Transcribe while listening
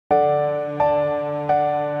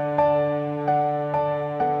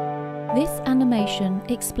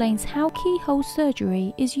information explains how keyhole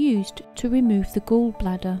surgery is used to remove the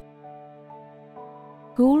gallbladder.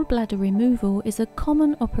 Gallbladder removal is a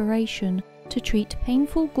common operation to treat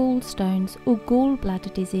painful gallstones or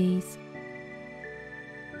gallbladder disease.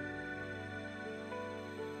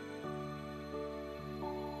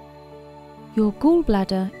 Your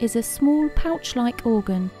gallbladder is a small pouch-like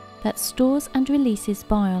organ that stores and releases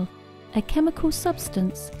bile, a chemical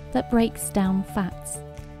substance that breaks down fats.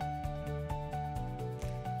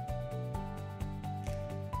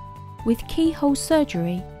 With keyhole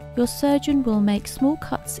surgery, your surgeon will make small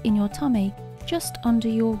cuts in your tummy just under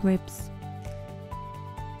your ribs.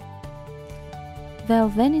 They'll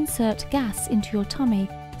then insert gas into your tummy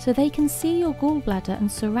so they can see your gallbladder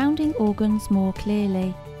and surrounding organs more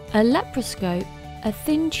clearly. A laparoscope, a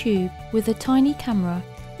thin tube with a tiny camera,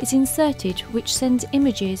 is inserted which sends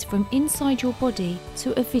images from inside your body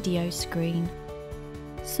to a video screen.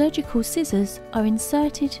 Surgical scissors are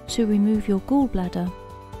inserted to remove your gallbladder.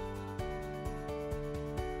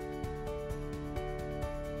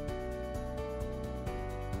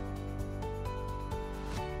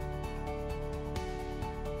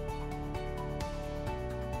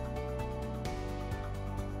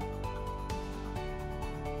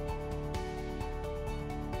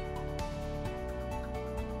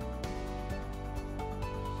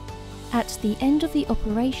 At the end of the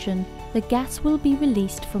operation, the gas will be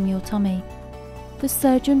released from your tummy. The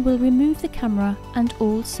surgeon will remove the camera and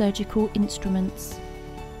all surgical instruments.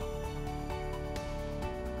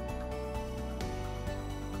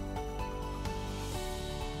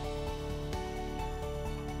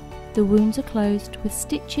 The wounds are closed with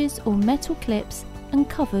stitches or metal clips and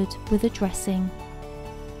covered with a dressing.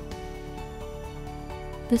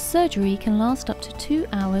 The surgery can last up to 2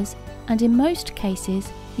 hours, and in most cases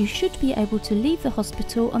you should be able to leave the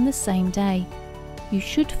hospital on the same day. You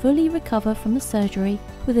should fully recover from the surgery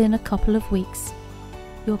within a couple of weeks.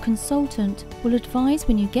 Your consultant will advise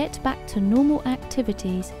when you get back to normal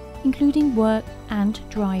activities, including work and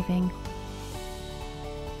driving.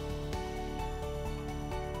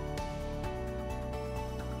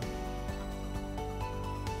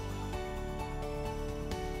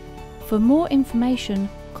 For more information,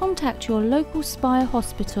 contact your local Spire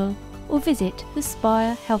hospital or visit the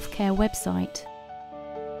Spire Healthcare website.